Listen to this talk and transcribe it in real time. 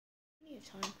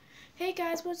time. Hey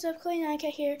guys, what's up? Clay9cat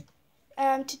here.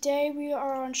 Today we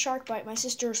are on Shark Bite. My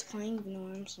sister is playing, even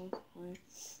though I'm still playing.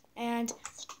 And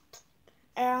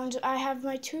I have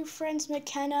my two friends,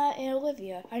 Makenna and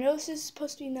Olivia. I know this is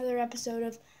supposed to be another episode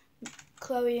of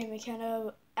Chloe and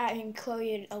Makenna, and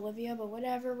Chloe and Olivia, but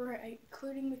whatever. We're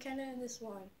including Makenna in this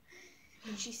one.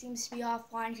 And she seems to be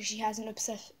offline because she hasn't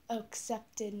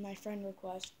accepted my friend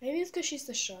request. Maybe it's because she's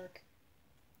the shark.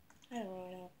 I don't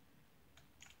really know.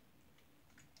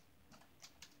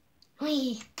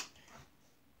 Wee.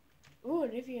 Ooh,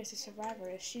 Olivia is a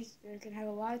survivor. She's gonna have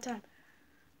a lot of time.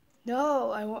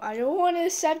 No, I don't want to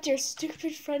accept your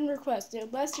stupid friend request.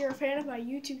 Unless you're a fan of my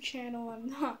YouTube channel, I'm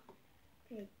not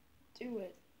gonna do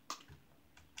it.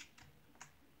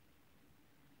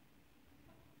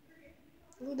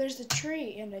 Ooh, there's a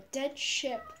tree and a dead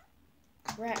ship.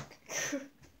 Wreck.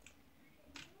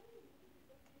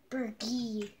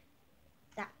 Bergie.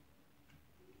 That.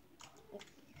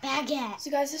 Baguette. So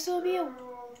guys, this will be a...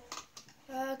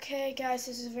 Okay guys,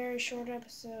 this is a very short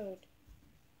episode.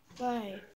 Bye.